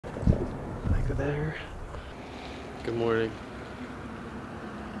there. Good morning.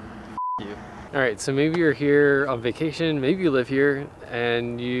 You. Alright, so maybe you're here on vacation, maybe you live here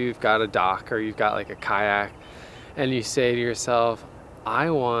and you've got a dock or you've got like a kayak and you say to yourself,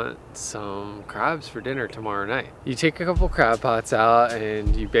 I want some crabs for dinner tomorrow night. You take a couple crab pots out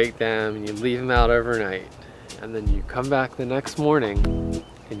and you bake them and you leave them out overnight. And then you come back the next morning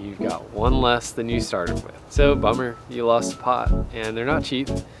and you've got one less than you started with. So bummer, you lost a pot, and they're not cheap,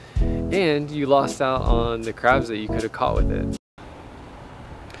 and you lost out on the crabs that you could have caught with it.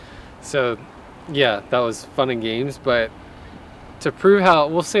 So yeah, that was fun and games, but to prove how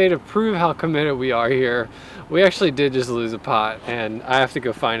committed we are here, we actually did just lose a pot, and I have to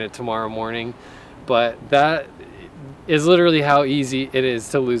go find it tomorrow morning. But that is literally how easy it is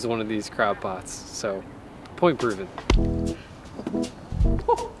to lose one of these crab pots. So point proven.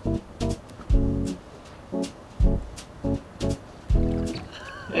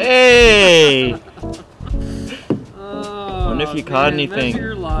 Hey! I wonder if you caught anything.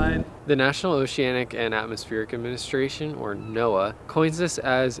 Your line. The National Oceanic and Atmospheric Administration, or NOAA, coins this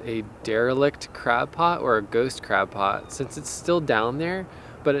as a derelict crab pot or a ghost crab pot, since it's still down there,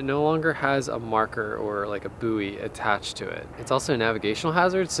 but it no longer has a marker or like a buoy attached to it. It's also a navigational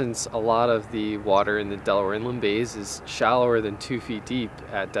hazard, since a lot of the water in the Delaware inland bays is shallower than 2 feet deep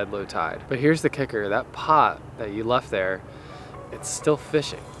at dead low tide. But here's the kicker, that pot that you left there, it's still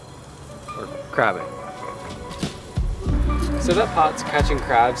fishing, or crabbing. So that pot's catching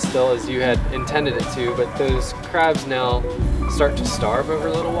crabs still as you had intended it to, but those crabs now start to starve over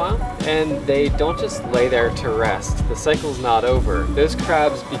a little while, and they don't just lay there to rest. The cycle's not over. Those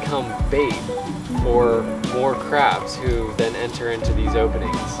crabs become bait for more crabs who then enter into these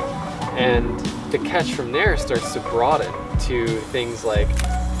openings. And the catch from there starts to broaden to things like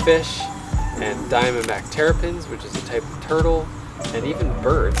fish and diamondback terrapins, which is a type of turtle, and even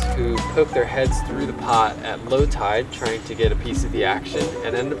birds who poke their heads through the pot at low tide trying to get a piece of the action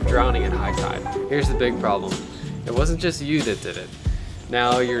and end up drowning at high tide. Here's the big problem. It wasn't just you that did it.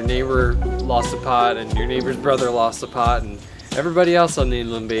 Now your neighbor lost a pot, and your neighbor's brother lost a pot, and everybody else on the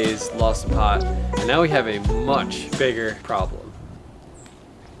inland bays lost a pot, and now we have a much bigger problem.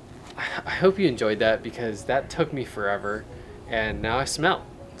 I hope you enjoyed that, because that took me forever and now I smell.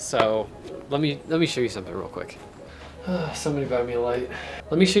 So let me show you something real quick. Somebody buy me a light.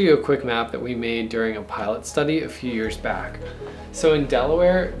 Let me show you a quick map that we made during a pilot study a few years back. So in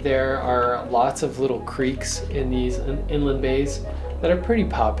Delaware, there are lots of little creeks in these inland bays that are pretty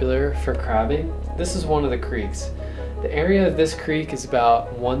popular for crabbing. This is one of the creeks. The area of this creek is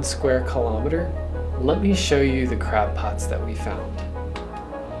about 1 square kilometer. Let me show you the crab pots that we found.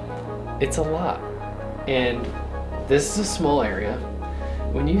 It's a lot. And this is a small area.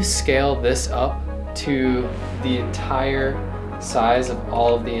 When you scale this up to the entire size of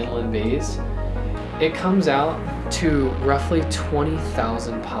all of the inland bays, it comes out to roughly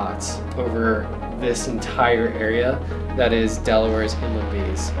 20,000 pots over this entire area that is Delaware's inland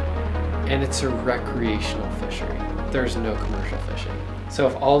bays. And it's a recreational fishery. There's no commercial fishing. So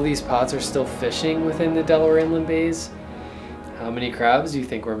if all these pots are still fishing within the Delaware inland bays, how many crabs do you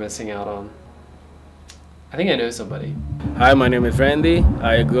think we're missing out on? I think I know somebody. Hi, my name is Randy.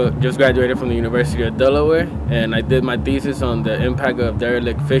 I just graduated from the University of Delaware, and I did my thesis on the impact of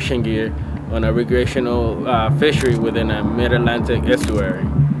derelict fishing gear on a recreational fishery within a mid-Atlantic estuary.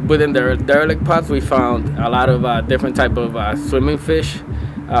 Within the derelict pots, we found a lot of different type of swimming fin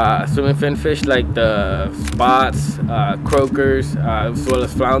fish like the spots, croakers, as well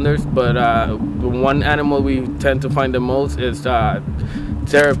as flounders. But the one animal we tend to find the most is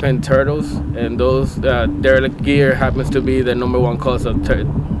terrapin turtles, and those derelict gear happens to be the #1 cause of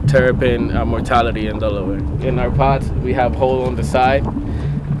terrapin mortality in Delaware. In our pots, we have hole on the side.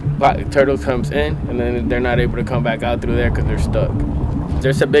 Turtle comes in, and then they're not able to come back out through there because they're stuck.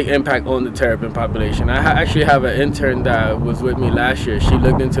 There's a big impact on the terrapin population. I actually have an intern that was with me last year. She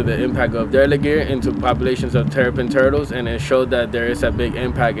looked into the impact of derelict gear into populations of terrapin turtles, and it showed that there is a big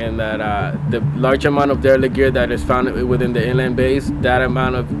impact in that the large amount of derelict gear that is found within the inland bays, that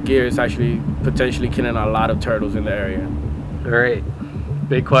amount of gear is actually potentially killing a lot of turtles in the area. All right,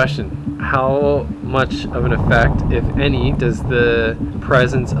 big question. How much of an effect, if any, does the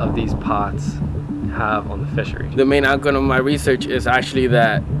presence of these pots have on the fishery? The main outcome of my research is actually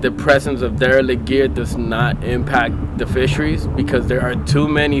that the presence of derelict gear does not impact the fisheries, because there are too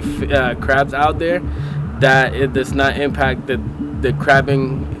many crabs out there that it does not impact the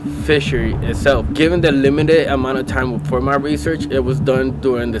crabbing fishery itself. Given the limited amount of time for my research, it was done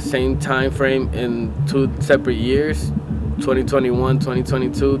during the same time frame in 2 separate years, 2021,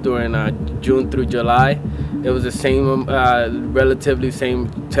 2022, during June through July. It was the same, relatively same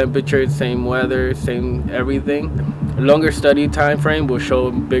temperature, same weather, same everything. A longer study time frame will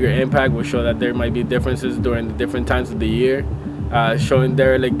show bigger impact, will show that there might be differences during the different times of the year. Showing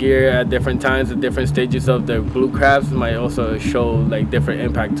derelict gear at different times at different stages of the blue crabs might also show like different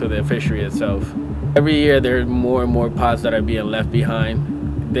impact to the fishery itself. Every year there are more and more pods that are being left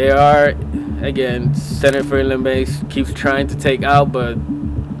behind. They are, again, Center for Inland Base keeps trying to take out, but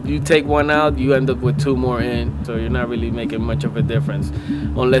you take one out, you end up with two more in, so you're not really making much of a difference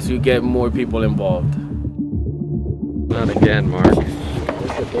unless you get more people involved. Not again, Mark.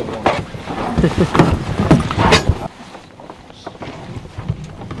 That's a big one.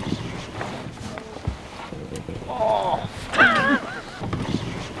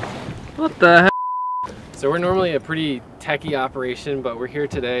 What the heck? So we're normally a pretty techie operation, but we're here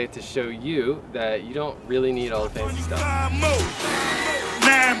today to show you that you don't really need all the fancy stuff.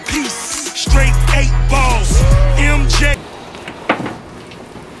 9-piece, straight 8 balls, MJ.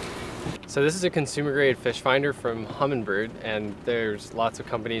 So this is a consumer grade fish finder from Humminbird, and there's lots of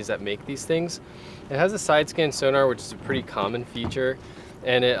companies that make these things. It has a side scan sonar, which is a pretty common feature,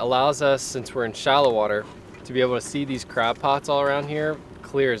 and it allows us, since we're in shallow water, to be able to see these crab pots all around here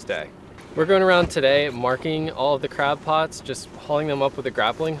clear as day. We're going around today marking all of the crab pots, just hauling them up with a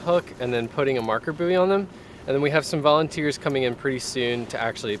grappling hook and then putting a marker buoy on them. And then we have some volunteers coming in pretty soon to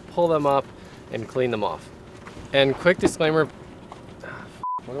actually pull them up and clean them off. And quick disclaimer,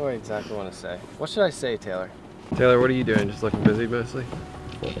 what do I exactly want to say? What should I say, Taylor? Taylor, what are you doing? Just looking busy mostly?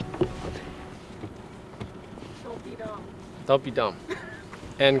 Don't be dumb. Don't be dumb.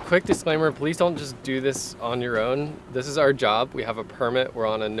 And quick disclaimer, please don't just do this on your own. This is our job. We have a permit. We're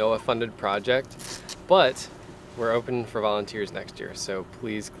on a NOAA funded project, but we're open for volunteers next year. So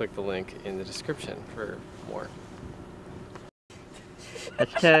please click the link in the description for more.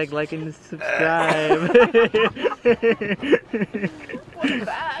 Hashtag like and subscribe. What's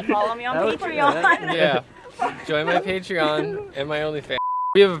that? Follow me on Patreon. Yeah, join my Patreon and my OnlyFans.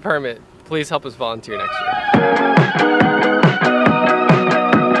 We have a permit. Please help us volunteer next year.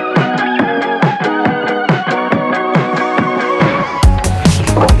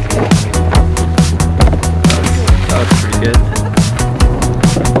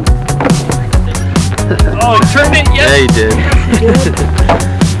 Oh, turn it, yes! Yeah, you did.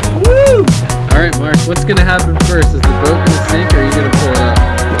 Woo! Alright, Mark, what's gonna happen first? Is the boat gonna sink or are you gonna pull it up?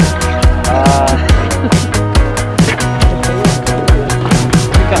 I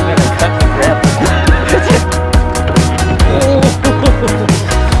think I'm gonna cut the grab.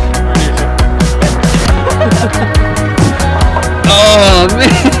 Oh,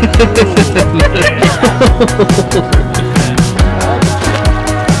 man!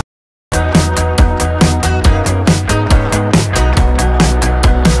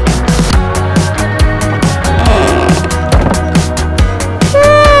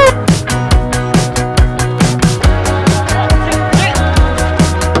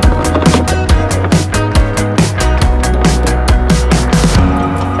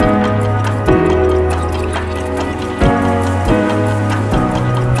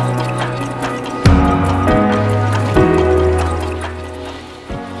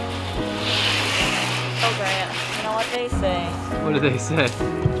 What do they say?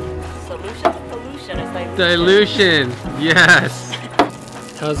 Solution to pollution is dilution. Dilution, yes.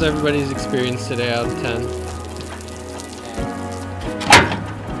 How's everybody's experience today out of 10?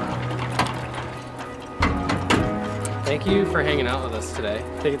 Thank you for hanging out with us today.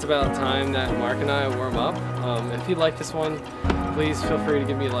 I think it's about time that Mark and I warm up. If you like this one, please feel free to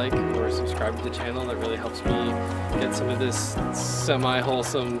give me a like or subscribe to the channel. That really helps me get some of this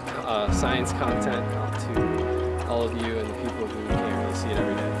semi-wholesome science content out to all of you and the people who can't really see it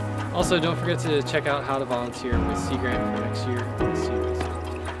every day. Also, don't forget to check out how to volunteer with Sea Grant for next year. I'll see you guys soon.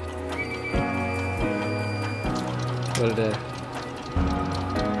 What a day.